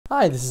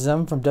Hi, this is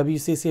Evan from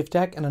WCCF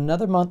Tech, and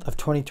another month of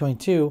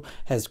 2022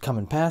 has come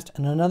and passed,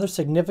 and another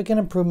significant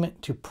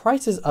improvement to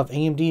prices of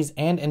AMD's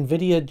and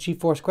NVIDIA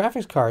GeForce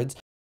graphics cards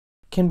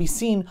can be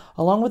seen,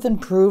 along with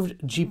improved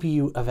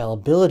GPU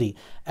availability,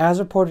 as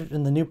reported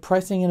in the new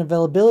pricing and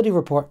availability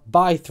report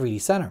by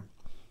 3D Center.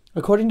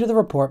 According to the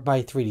report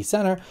by 3D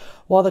Center,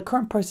 while the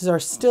current prices are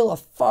still a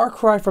far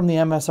cry from the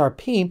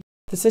MSRP,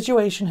 the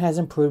situation has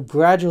improved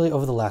gradually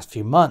over the last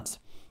few months.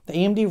 The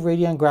AMD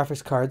Radeon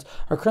graphics cards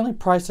are currently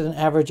priced at an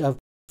average of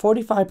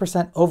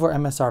 45% over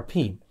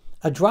MSRP,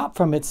 a drop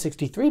from its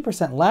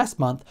 63% last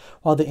month,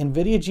 while the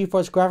NVIDIA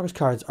GeForce graphics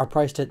cards are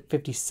priced at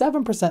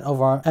 57%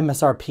 over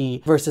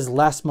MSRP versus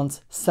last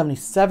month's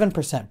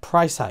 77%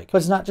 price hike. But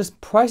it's not just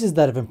prices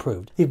that have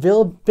improved. The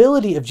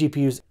availability of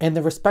GPUs and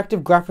the respective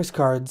graphics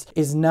cards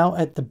is now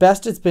at the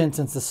best it's been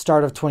since the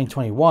start of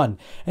 2021,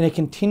 and it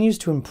continues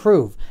to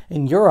improve.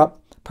 In Europe,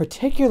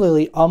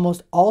 particularly,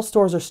 almost all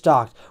stores are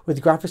stocked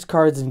with graphics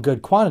cards in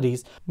good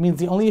quantities. It means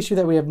the only issue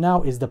that we have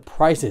now is the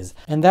prices,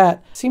 and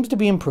that seems to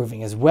be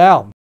improving as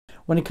well.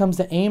 When it comes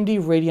to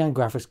AMD Radeon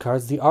graphics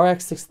cards, the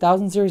RX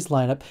 6000 series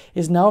lineup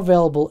is now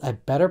available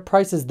at better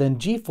prices than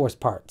GeForce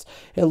parts.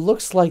 It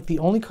looks like the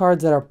only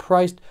cards that are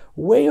priced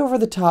way over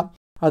the top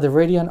are the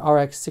Radeon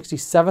RX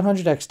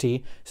 6700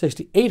 XT,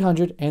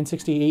 6800, and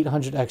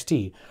 6800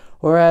 XT,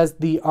 whereas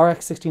the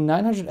RX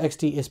 6900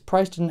 XT is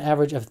priced at an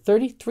average of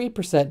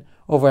 33%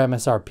 over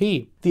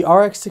MSRP. The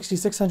RX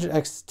 6600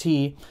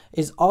 XT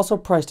is also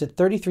priced at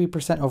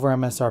 33% over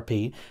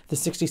MSRP, the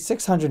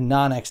 6600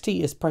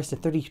 non-XT is priced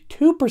at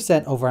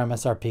 32% over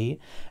MSRP,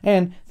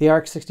 and the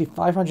RX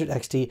 6500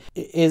 XT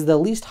is the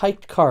least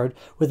hiked card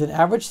with an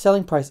average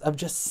selling price of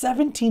just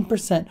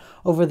 17%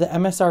 over the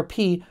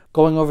MSRP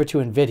going over to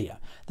NVIDIA.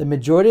 The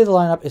majority of the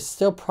lineup is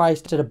still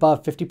priced at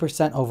above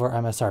 50% over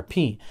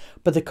MSRP,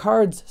 but the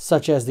cards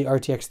such as the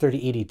RTX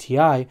 3080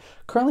 Ti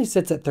currently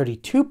sits at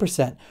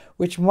 32%,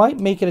 which might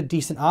make it a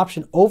decent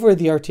option over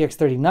the RTX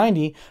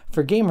 3090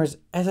 for gamers,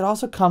 as it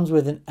also comes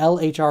with an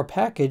LHR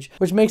package,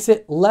 which makes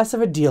it less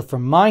of a deal for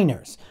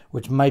miners,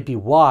 which might be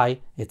why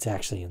it's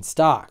actually in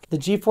stock. The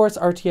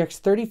GeForce RTX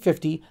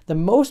 3050, the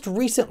most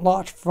recent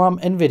launch from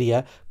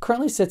NVIDIA,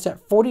 currently sits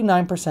at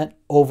 49%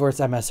 over its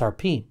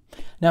MSRP.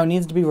 Now, it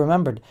needs to be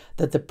remembered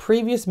that the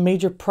previous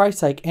major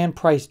price hike and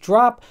price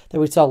drop that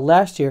we saw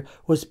last year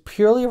was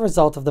purely a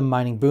result of the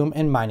mining boom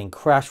and mining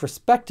crash,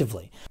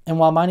 respectively. And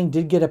while mining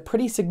did get a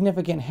pretty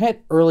significant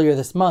hit earlier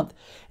this month,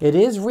 it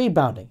is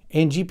rebounding,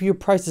 and GPU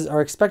prices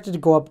are expected to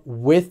go up,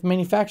 with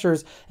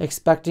manufacturers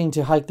expecting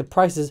to hike the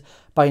prices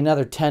by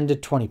another 10 to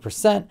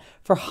 20%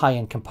 for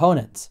high-end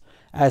components.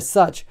 As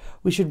such,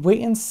 we should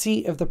wait and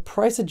see if the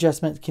price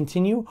adjustments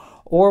continue,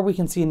 or we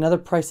can see another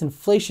price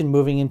inflation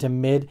moving into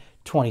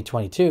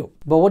mid-2022.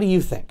 But what do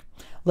you think?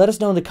 Let us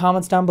know in the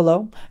comments down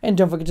below, and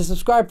don't forget to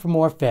subscribe for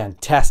more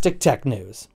fantastic tech news.